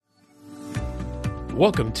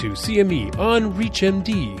Welcome to CME on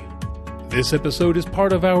ReachMD. This episode is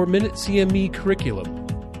part of our Minute CME curriculum.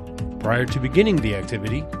 Prior to beginning the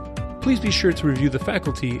activity, please be sure to review the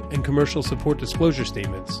faculty and commercial support disclosure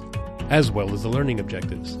statements, as well as the learning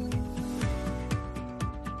objectives.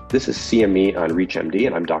 This is CME on ReachMD,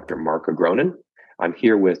 and I'm Dr. Mark Agronin. I'm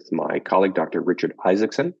here with my colleague, Dr. Richard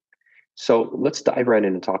Isaacson. So let's dive right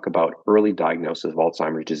in and talk about early diagnosis of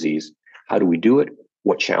Alzheimer's disease. How do we do it?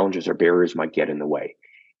 What challenges or barriers might get in the way?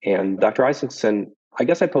 And Dr. Isaacson, I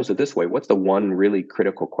guess I pose it this way. What's the one really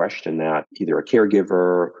critical question that either a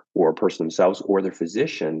caregiver or a person themselves or their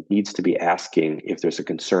physician needs to be asking if there's a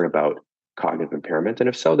concern about cognitive impairment? And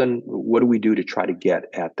if so, then what do we do to try to get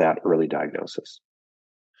at that early diagnosis?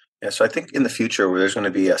 Yeah, so I think in the future where there's going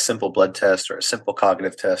to be a simple blood test or a simple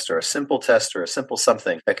cognitive test or a simple test or a simple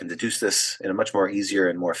something that can deduce this in a much more easier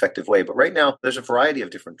and more effective way. But right now, there's a variety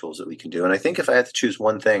of different tools that we can do. And I think if I had to choose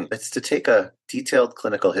one thing, it's to take a detailed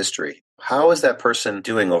clinical history. How is that person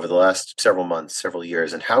doing over the last several months, several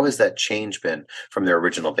years, and how has that change been from their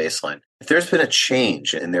original baseline? If there's been a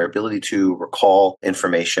change in their ability to recall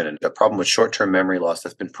information and a problem with short-term memory loss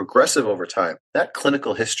that's been progressive over time, that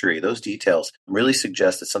clinical history, those details really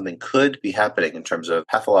suggest that something could be happening in terms of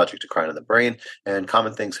pathologic decline of the brain, and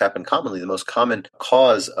common things happen commonly. The most common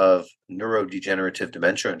cause of neurodegenerative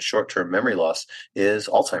dementia and short-term memory loss is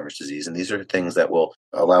Alzheimer's disease. And these are things that will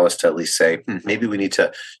allow us to at least say, maybe we need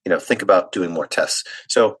to, think about doing more tests.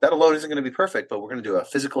 So that alone isn't going to be perfect, but we're going to do a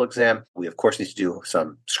physical exam. We, of course, need to do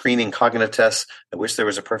some screening cognitive tests. I wish there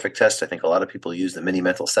was a perfect test. I think a lot of people use the mini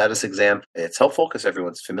mental status exam. It's helpful because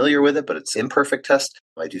everyone's familiar with it, but it's an imperfect test.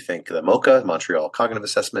 I do think the MoCA, Montreal Cognitive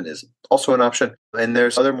Assessment, is also an option. And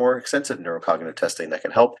there's other more extensive neurocognitive testing that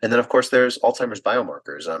can help. And then, of course, there's Alzheimer's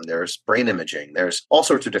biomarkers. There's brain imaging. There's all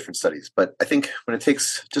sorts of different studies. But I think when it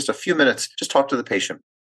takes just a few minutes, just talk to the patient,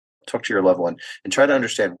 talk to your loved one, and try to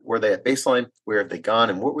understand where they at baseline, where have they gone,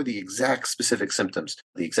 and what were the exact specific symptoms,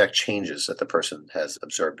 the exact changes that the person has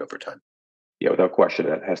observed over time. Yeah, without question,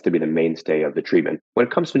 that has to be the mainstay of the treatment. When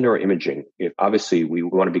it comes to neuroimaging, obviously we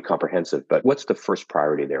want to be comprehensive, but what's the first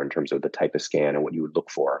priority there in terms of the type of scan and what you would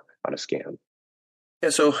look for on a scan? Yeah,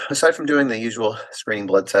 so aside from doing the usual screening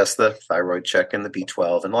blood tests, the thyroid check and the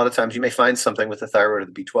B12, and a lot of times you may find something with the thyroid or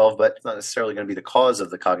the B12, but it's not necessarily going to be the cause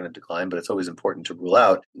of the cognitive decline, but it's always important to rule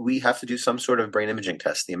out. We have to do some sort of brain imaging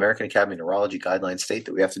test. The American Academy of Neurology guidelines state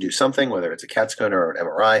that we have to do something, whether it's a CAT scan or an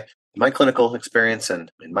MRI. In my clinical experience and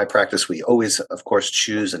in my practice, we always, of course,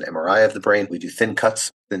 choose an MRI of the brain. We do thin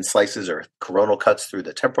cuts, thin slices or coronal cuts through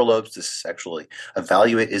the temporal lobes to actually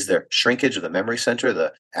evaluate, is there shrinkage of the memory center,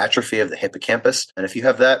 the atrophy of the hippocampus? And if you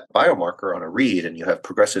have that biomarker on a read and you have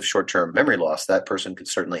progressive short-term memory loss, that person could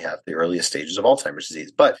certainly have the earliest stages of Alzheimer's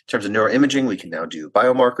disease. But in terms of neuroimaging, we can now do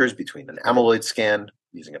biomarkers between an amyloid scan,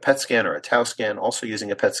 using a PET scan or a tau scan, also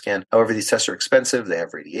using a PET scan. However, these tests are expensive. They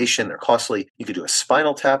have radiation. They're costly. You could do a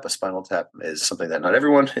spinal tap. A spinal tap is something that not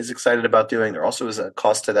everyone is excited about doing. There also is a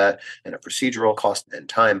cost to that and a procedural cost and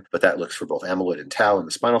time, but that looks for both amyloid and tau in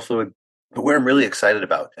the spinal fluid. But what I'm really excited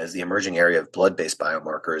about is the emerging area of blood-based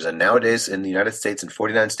biomarkers. And nowadays in the United States, in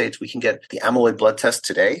 49 states, we can get the amyloid blood test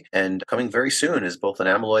today. And coming very soon is both an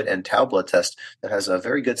amyloid and tau blood test that has a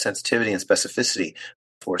very good sensitivity and specificity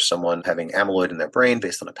for someone having amyloid in their brain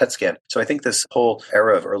based on a PET scan. So I think this whole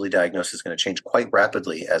era of early diagnosis is going to change quite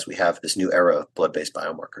rapidly as we have this new era of blood-based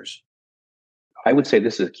biomarkers. I would say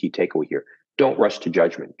this is a key takeaway here. Don't rush to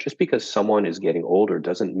judgment. Just because someone is getting older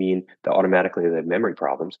doesn't mean that automatically they have memory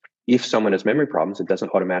problems. If someone has memory problems, it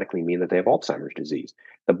doesn't automatically mean that they have Alzheimer's disease.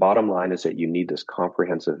 The bottom line is that you need this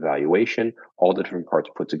comprehensive evaluation, all the different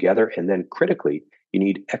parts put together, and then critically, you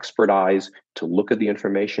need expert eyes to look at the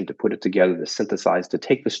information, to put it together, to synthesize, to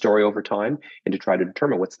take the story over time, and to try to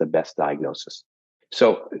determine what's the best diagnosis.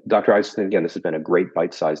 So, Dr. Isaacson, again, this has been a great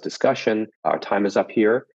bite-sized discussion. Our time is up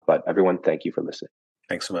here, but everyone, thank you for listening.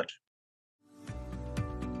 Thanks so much.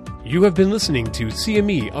 You have been listening to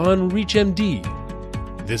CME on ReachMD.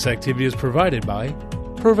 This activity is provided by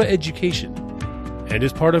Prova Education and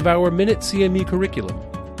is part of our Minute CME curriculum.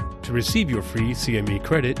 To receive your free CME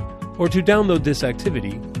credit or to download this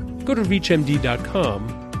activity, go to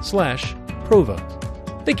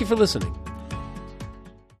reachmd.com/Prova. Thank you for listening.